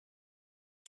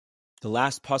The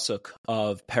last pasuk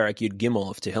of Perek Yud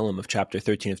Gimel of Tehilim, of chapter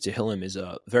 13 of Tehilim, is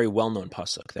a very well-known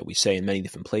pasuk that we say in many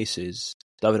different places.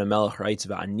 David HaMelech writes,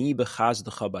 "Va'ani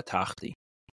b'chazdecha batachti,"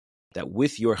 that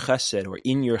with your chesed, or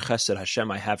in your chesed, Hashem,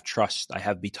 I have trust, I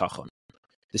have bitachon.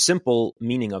 The simple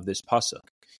meaning of this pasuk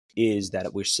is that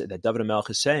that David HaMelech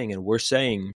is saying, and we're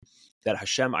saying, that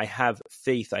Hashem, I have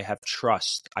faith, I have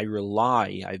trust, I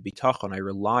rely, I have bitachon, I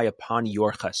rely upon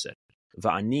your chesed.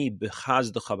 Va'ani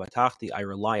b'chazdecha batachti, I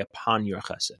rely upon your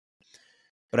chesed.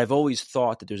 But I've always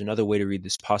thought that there's another way to read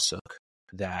this pasuk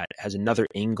that has another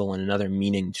angle and another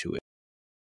meaning to it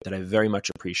that I very much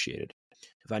appreciated.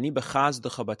 Va'ani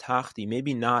b'chazdecha batachti,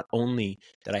 maybe not only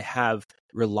that I have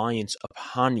reliance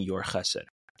upon your chesed,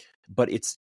 but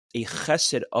it's a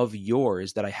chesed of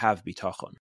yours that I have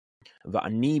bitachon.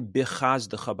 Va'ani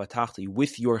b'chazdecha batachti,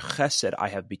 with your chesed I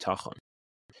have bitachon.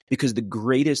 Because the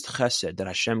greatest chesed that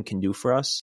Hashem can do for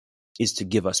us is to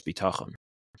give us bitachon,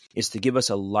 is to give us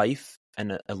a life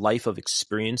and a life of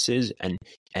experiences and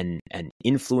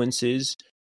influences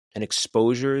and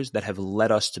exposures that have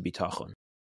led us to bitachon.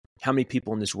 How many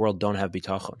people in this world don't have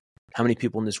bitachon? How many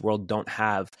people in this world don't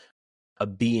have a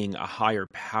being, a higher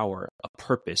power, a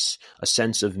purpose, a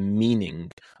sense of meaning,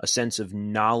 a sense of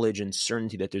knowledge and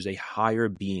certainty that there's a higher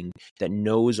being that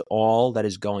knows all that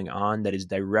is going on, that is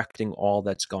directing all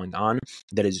that's going on,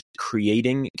 that is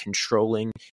creating,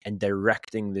 controlling, and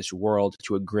directing this world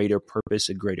to a greater purpose,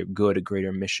 a greater good, a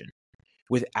greater mission.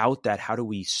 Without that, how do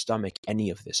we stomach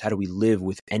any of this? How do we live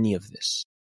with any of this?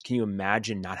 Can you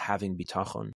imagine not having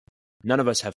bitachon? None of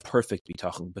us have perfect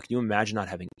bitachon, but can you imagine not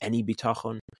having any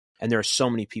bitachon? And there are so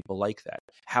many people like that.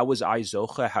 How was I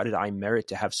zocha? How did I merit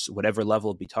to have whatever level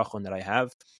of bitachon that I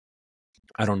have?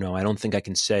 I don't know. I don't think I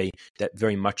can say that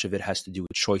very much of it has to do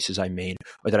with choices I made,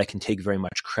 or that I can take very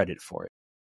much credit for it.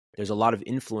 There's a lot of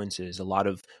influences, a lot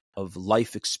of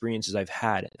life experiences I've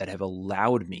had that have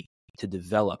allowed me to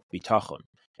develop bitachon.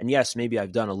 And yes, maybe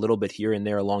I've done a little bit here and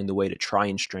there along the way to try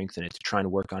and strengthen it, to try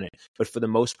and work on it. But for the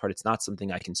most part, it's not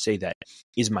something I can say that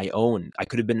is my own. I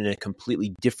could have been in a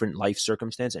completely different life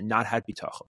circumstance and not had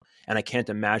bitachon. And I can't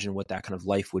imagine what that kind of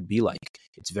life would be like.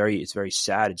 It's very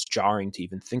sad. It's jarring to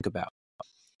even think about.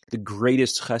 The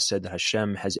greatest chesed that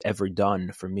Hashem has ever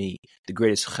done for me, the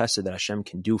greatest chesed that Hashem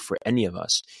can do for any of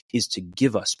us, is to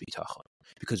give us bitachon.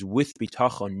 Because with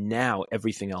bitachon, now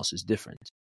everything else is different.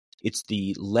 It's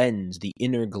the lens, the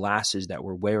inner glasses that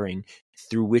we're wearing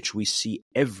through which we see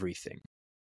everything.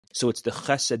 So it's the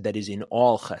chesed that is in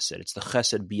all chesed. It's the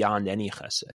chesed beyond any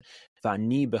chesed.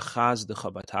 Va'ani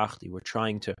b'chazdecha batachti. We're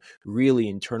trying to really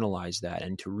internalize that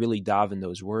and to really dive in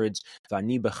those words.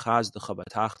 Va'ani b'chazdecha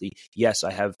batachti. Yes,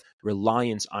 I have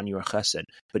reliance on your chesed,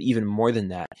 but even more than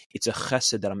that, it's a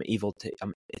chesed that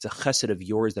it's a chesed of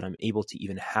yours that I'm able to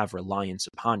even have reliance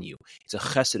upon you. It's a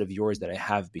chesed of yours that I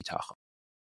have bitachon.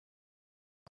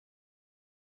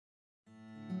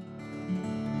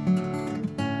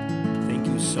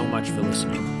 So much for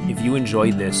listening. If you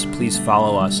enjoyed this, please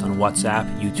follow us on WhatsApp,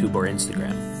 YouTube, or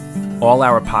Instagram. All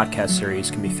our podcast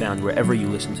series can be found wherever you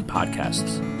listen to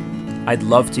podcasts. I'd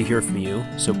love to hear from you,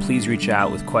 so please reach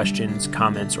out with questions,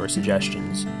 comments, or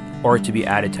suggestions, or to be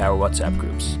added to our WhatsApp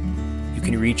groups. You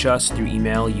can reach us through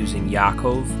email using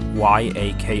Yaakov,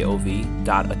 YAKOV,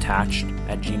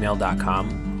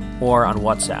 .attached@gmail.com, or on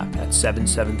WhatsApp at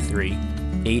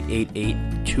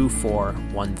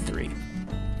 773-888-2413.